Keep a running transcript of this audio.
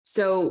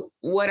So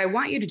what I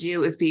want you to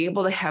do is be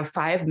able to have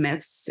 5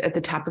 myths at the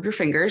top of your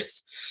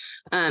fingers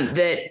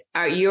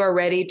you are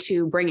ready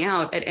to bring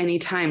out at any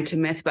time to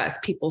myth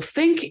bust. People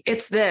think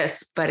it's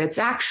this, but it's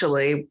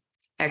actually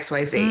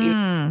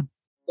XYZ.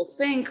 People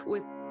think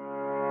with.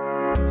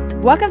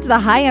 Welcome to the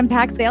High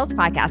Impact Sales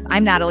Podcast.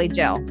 I'm Natalie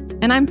Jill.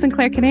 And I'm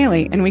Sinclair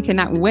Canale, and we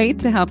cannot wait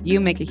to help you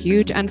make a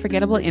huge,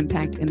 unforgettable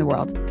impact in the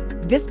world.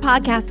 This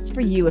podcast is for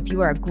you if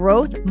you are a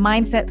growth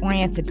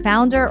mindset-oriented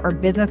founder or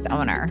business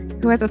owner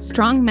who has a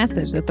strong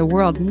message that the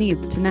world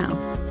needs to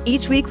know.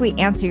 Each week, we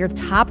answer your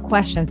top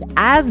questions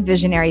as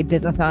visionary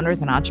business owners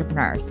and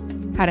entrepreneurs.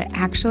 How to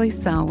actually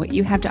sell what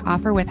you have to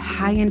offer with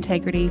high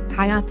integrity,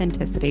 high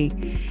authenticity,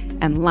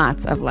 and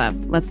lots of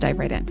love. Let's dive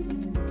right in.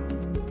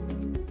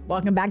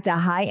 Welcome back to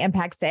High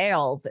Impact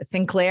Sales.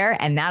 Sinclair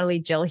and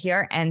Natalie Jill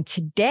here. And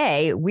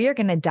today we are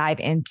going to dive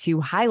into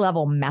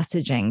high-level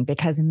messaging,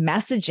 because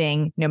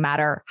messaging, no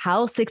matter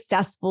how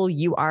successful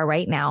you are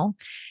right now,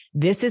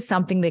 this is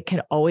something that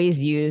could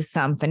always use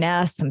some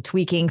finesse, some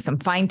tweaking, some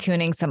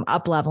fine-tuning, some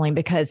up-leveling,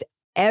 because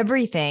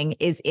everything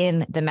is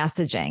in the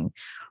messaging.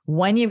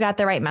 When you've got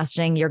the right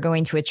messaging, you're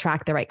going to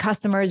attract the right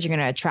customers. You're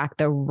going to attract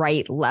the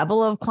right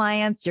level of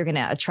clients. You're going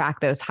to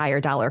attract those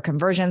higher dollar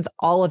conversions.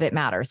 All of it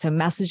matters. So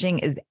messaging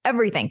is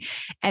everything.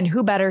 And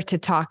who better to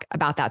talk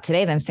about that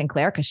today than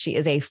Sinclair, because she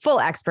is a full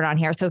expert on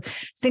here. So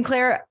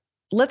Sinclair,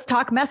 let's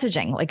talk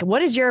messaging. Like,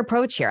 what is your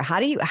approach here? How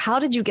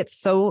did you get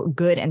so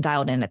good and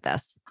dialed in at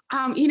this?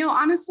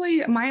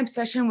 Honestly, my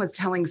obsession was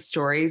telling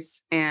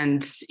stories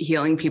and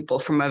healing people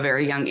from a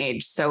very young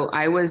age. So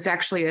I was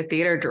actually a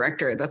theater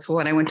director. That's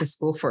what I went to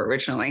school for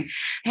originally.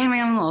 I had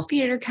my own little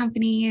theater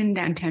company in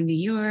downtown New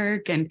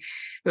York, and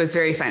it was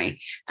very funny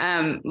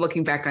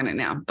looking back on it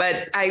now.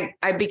 But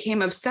I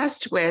became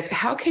obsessed with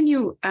how can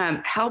you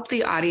help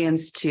the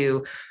audience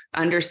to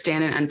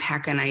understand and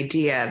unpack an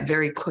idea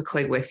very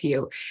quickly with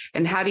you?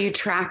 And how do you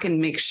track and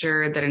make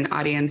sure that an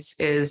audience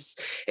is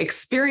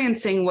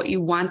experiencing what you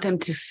want them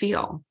to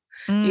feel?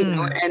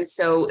 And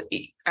so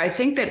I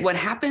think that what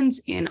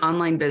happens in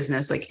online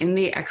business, like in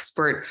the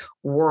expert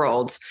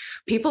world,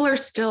 people are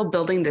still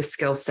building the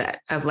skill set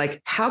of like,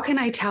 how can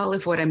I tell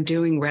if what I'm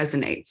doing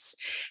resonates?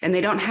 And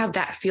they don't have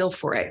that feel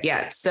for it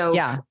yet. So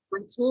my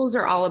tools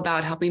are all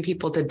about helping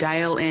people to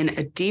dial in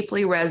a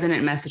deeply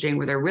resonant messaging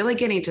where they're really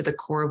getting to the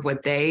core of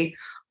what they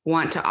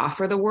want to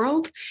offer the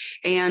world.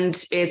 And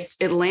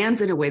it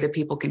lands in a way that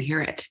people can hear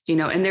it,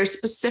 and there's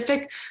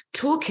specific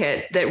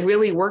toolkit that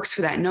really works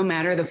for that, no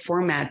matter the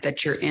format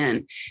that you're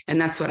in. And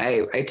that's what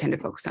I tend to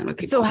focus on with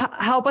people. So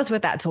help us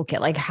with that toolkit.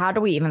 Like, how do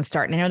we even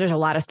start? And I know there's a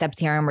lot of steps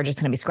here and we're just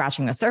going to be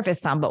scratching the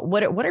surface some, but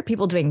what are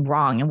people doing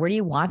wrong? And where do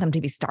you want them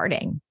to be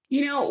starting?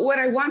 What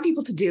I want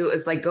people to do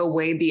is like go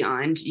way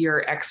beyond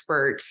your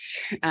expert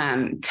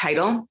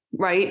title,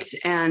 right?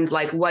 And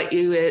like what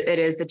it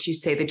is that you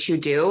say that you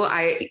do.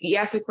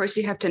 Yes, of course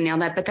you have to nail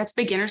that, but that's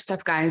beginner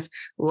stuff, guys.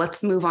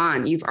 Let's move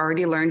on. You've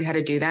already learned how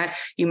to do that.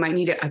 You might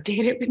need to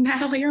update it with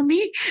Natalie or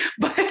me,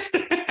 but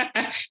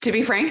to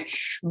be frank,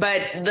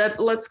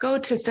 let's go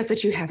to stuff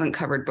that you haven't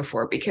covered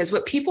before, because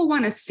what people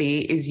want to see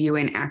is you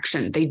in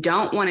action. They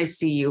don't want to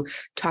see you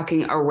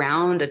talking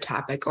around a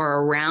topic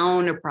or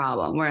around a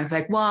problem where it's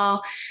like, well,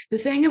 the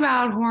thing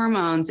about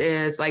hormones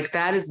is like,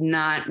 that is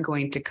not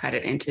going to cut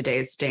it in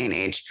today's day and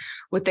age.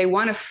 What they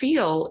want to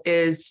feel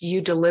is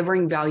you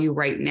delivering value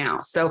right now.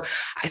 So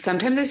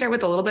sometimes I start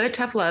with a little bit of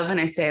tough love and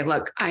I say,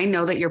 look, I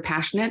know that you're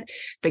passionate,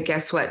 but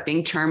guess what?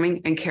 Being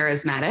charming and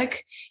charismatic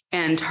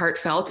and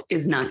heartfelt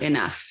is not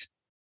enough.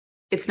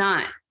 It's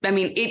not. I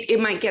mean, it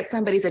might get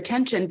somebody's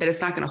attention, but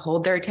it's not going to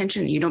hold their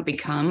attention. You don't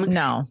become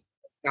a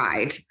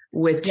guide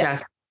with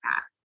just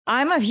that.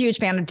 I'm a huge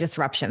fan of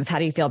disruptions. How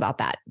do you feel about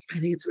that? I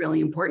think it's really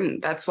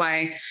important. That's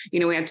why,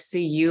 we have to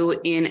see you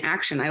in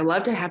action. I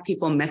love to have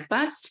people myth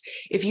bust.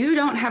 If you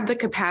don't have the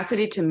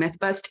capacity to myth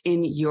bust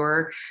in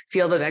your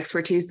field of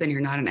expertise, then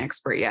you're not an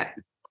expert yet.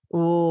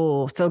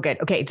 Oh, so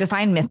good. Okay.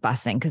 Define myth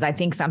busting, because I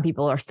think some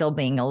people are still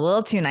being a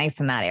little too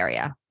nice in that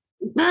area.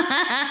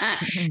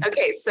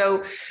 Okay.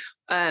 So,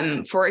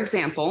 for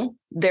example,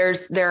 there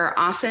are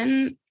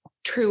often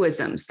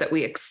truisms that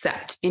we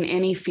accept in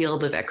any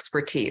field of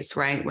expertise,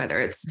 right? Whether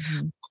it's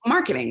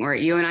marketing, where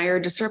you and I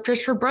are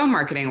disruptors for bro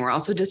marketing. We're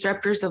also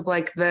disruptors of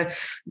like the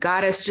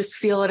goddess, just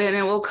feel it and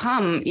it will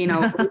come,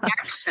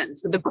 reaction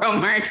to the bro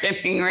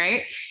marketing,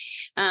 right?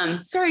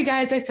 Sorry,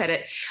 guys, I said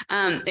it.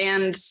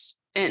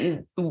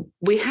 And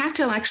we have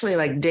to actually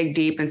like dig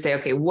deep and say,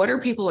 okay, what are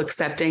people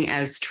accepting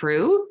as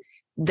true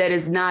that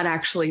is not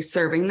actually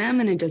serving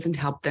them and it doesn't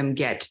help them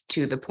get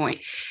to the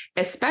point,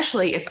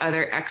 especially if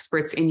other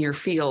experts in your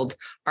field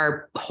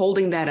are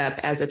holding that up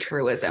as a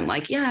truism.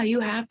 Like, yeah,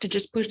 you have to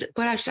just put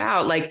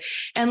out like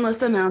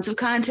endless amounts of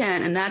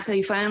content. And that's how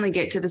you finally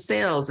get to the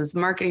sales, is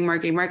marketing.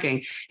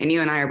 And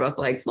you and I are both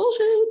like,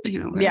 bullshit,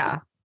 Yeah.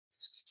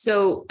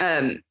 So,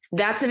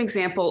 that's an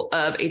example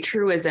of a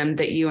truism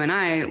that you and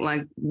I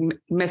like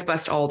myth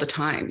bust all the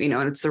time, and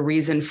it's the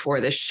reason for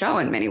this show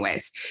in many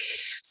ways.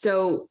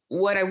 So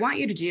what I want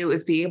you to do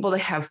is be able to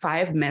have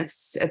 5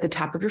 myths at the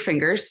top of your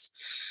fingers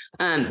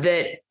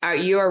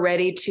you are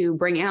ready to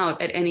bring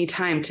out at any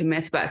time to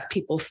myth bust.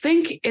 People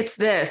think it's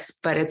this,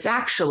 but it's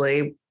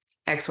actually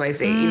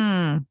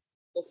XYZ.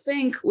 People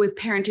think with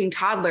parenting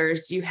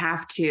toddlers, you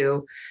have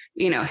to,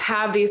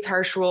 have these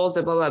harsh rules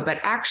of blah, blah, but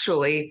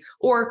actually,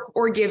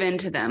 or give in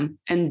to them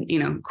and,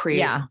 create.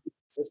 Yeah.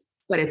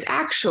 But it's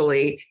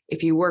actually,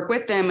 if you work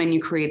with them and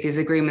you create these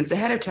agreements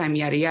ahead of time,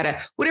 yada,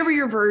 yada, whatever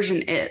your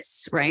version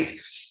is,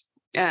 right?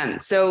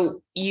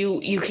 So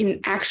you can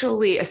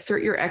actually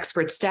assert your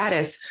expert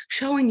status,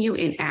 showing you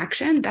in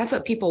action. That's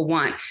what people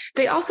want.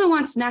 They also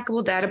want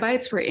snackable data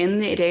bites. We're in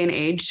the day and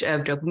age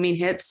of dopamine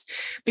hits.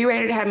 Be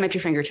ready to have them at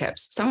your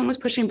fingertips. Someone was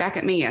pushing back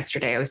at me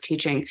yesterday. I was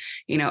teaching,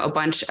 a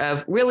bunch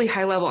of really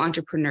high level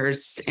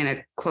entrepreneurs in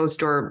a closed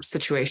door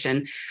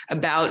situation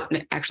about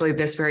actually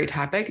this very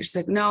topic. She's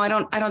like, no, I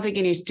don't think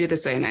you need to do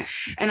this way.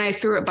 And I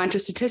threw a bunch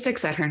of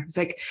statistics at her. I was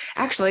like,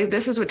 actually,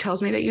 this is what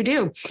tells me that you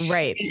do.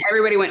 Right. And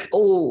everybody went,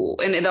 oh,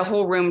 and the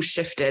whole room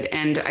shifted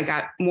and I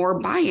got more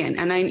buy-in.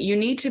 And you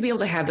need to be able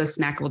to have those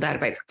snackable data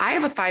bites. I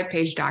have a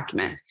 5-page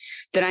document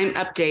that I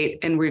update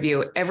and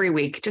review every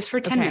week just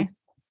for 10 minutes.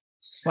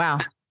 Wow.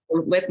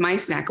 With my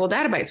snackable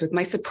data bites, with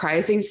my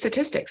surprising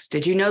statistics.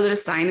 Did you know that a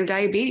sign of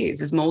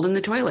diabetes is mold in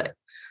the toilet?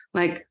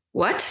 Like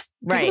what?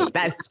 Right.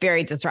 That's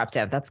very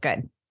disruptive. That's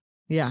good.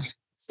 Yeah.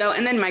 So,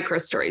 and then micro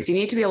stories. You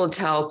need to be able to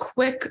tell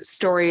quick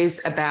stories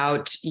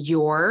about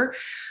your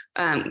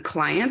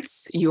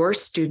clients, your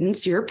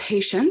students, your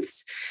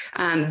patients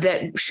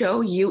that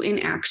show you in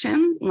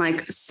action.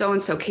 Like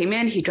so-and-so came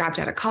in, he dropped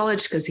out of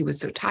college because he was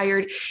so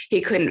tired.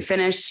 He couldn't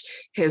finish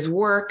his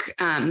work.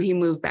 He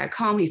moved back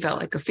home. He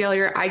felt like a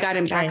failure. I got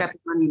him back up and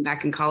running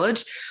back in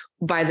college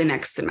by the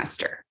next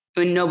semester.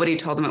 And nobody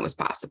told him it was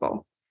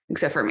possible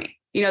except for me,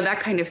 that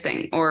kind of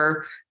thing.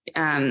 Or,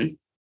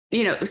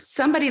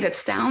 somebody that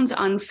sounds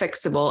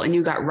unfixable and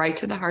you got right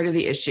to the heart of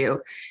the issue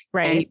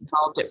and you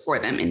solved it for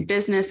them in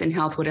business and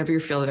health, whatever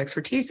your field of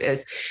expertise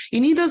is.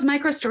 You need those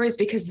micro stories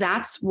because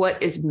that's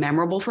what is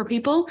memorable for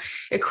people.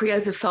 It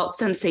creates a felt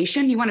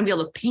sensation. You want to be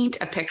able to paint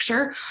a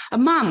picture. A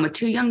mom with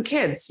 2 young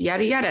kids,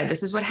 yada, yada.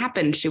 This is what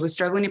happened. She was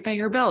struggling to pay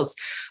her bills.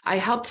 I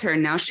helped her.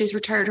 Now she's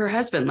retired her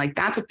husband. Like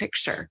that's a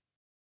picture.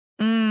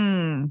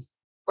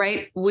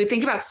 Right? We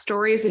think about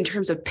stories in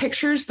terms of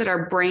pictures that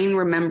our brain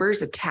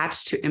remembers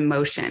attached to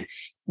emotion.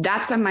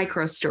 That's a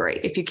micro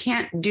story. If you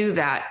can't do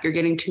that, you're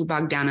getting too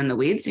bogged down in the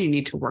weeds and you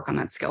need to work on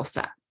that skill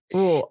set.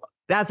 Oh,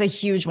 that's a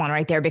huge one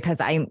right there because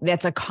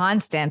that's a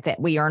constant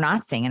that we are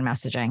not seeing in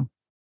messaging.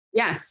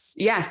 Yes,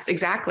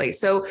 exactly.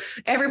 So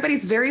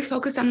everybody's very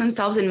focused on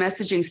themselves in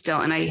messaging still.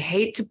 And I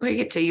hate to put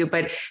it to you,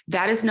 but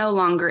that is no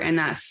longer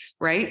enough,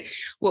 right?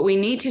 What we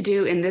need to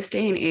do in this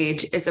day and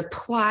age is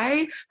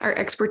apply our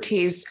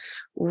expertise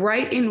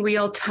right in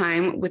real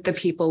time with the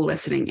people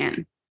listening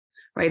in,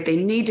 right? They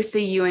need to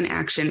see you in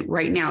action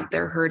right now.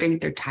 They're hurting,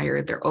 they're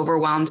tired, they're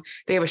overwhelmed.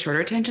 They have a shorter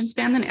attention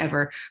span than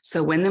ever.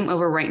 So win them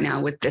over right now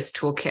with this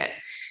toolkit.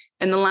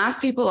 And the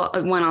last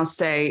one I'll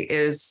say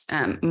is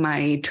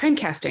my trend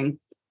casting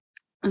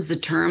is the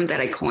term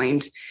that I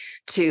coined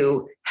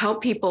to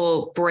help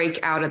people break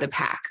out of the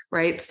pack,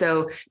 right?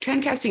 So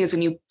trend casting is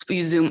when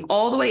you zoom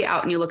all the way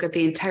out and you look at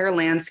the entire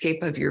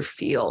landscape of your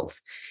field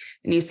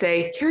and you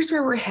say, here's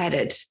where we're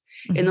headed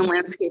in the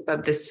landscape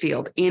of this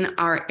field, in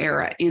our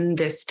era, in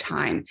this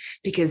time,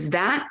 because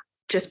that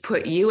just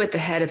put you at the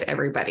head of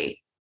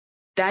everybody.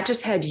 That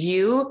just had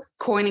you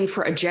coining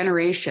for a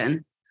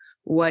generation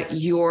what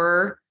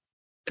your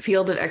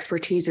field of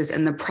expertise is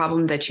and the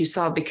problem that you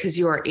solve because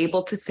you are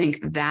able to think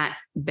that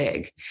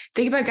big.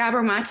 Think about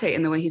Gabor Mate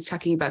and the way he's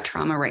talking about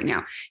trauma right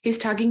now. He's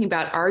talking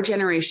about our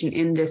generation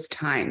in this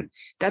time.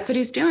 That's what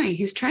he's doing.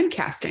 He's trend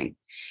casting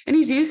and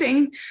he's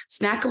using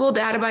snackable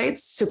data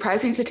bites,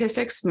 surprising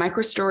statistics,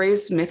 micro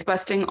stories, myth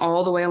busting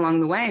all the way along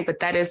the way. But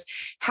that is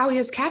how he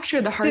has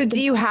captured the heart. So do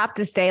you have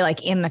to say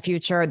like in the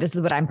future, this is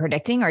what I'm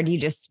predicting, or do you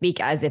just speak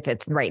as if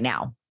it's right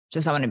now?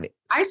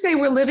 I say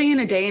we're living in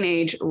a day and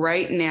age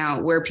right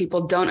now where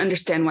people don't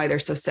understand why they're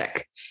so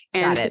sick.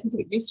 And things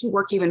that used to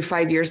work even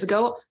 5 years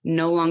ago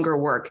no longer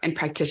work. And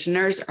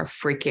practitioners are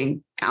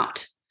freaking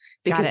out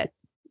because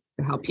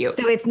they help you.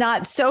 So it's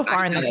not so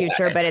far in the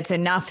future, but it's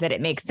enough that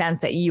it makes sense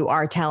that you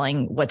are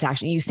telling what's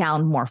actually, you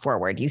sound more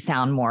forward, you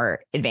sound more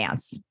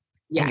advanced.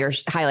 Yes. And you're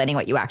highlighting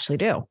what you actually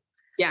do.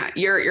 Yeah,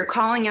 you're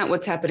calling out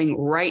what's happening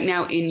right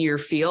now in your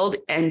field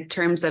in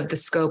terms of the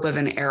scope of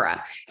an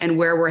era and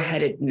where we're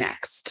headed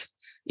next,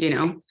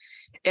 and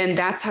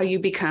that's how you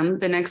become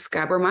the next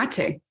Gabor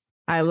Mate.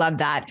 I love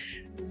that.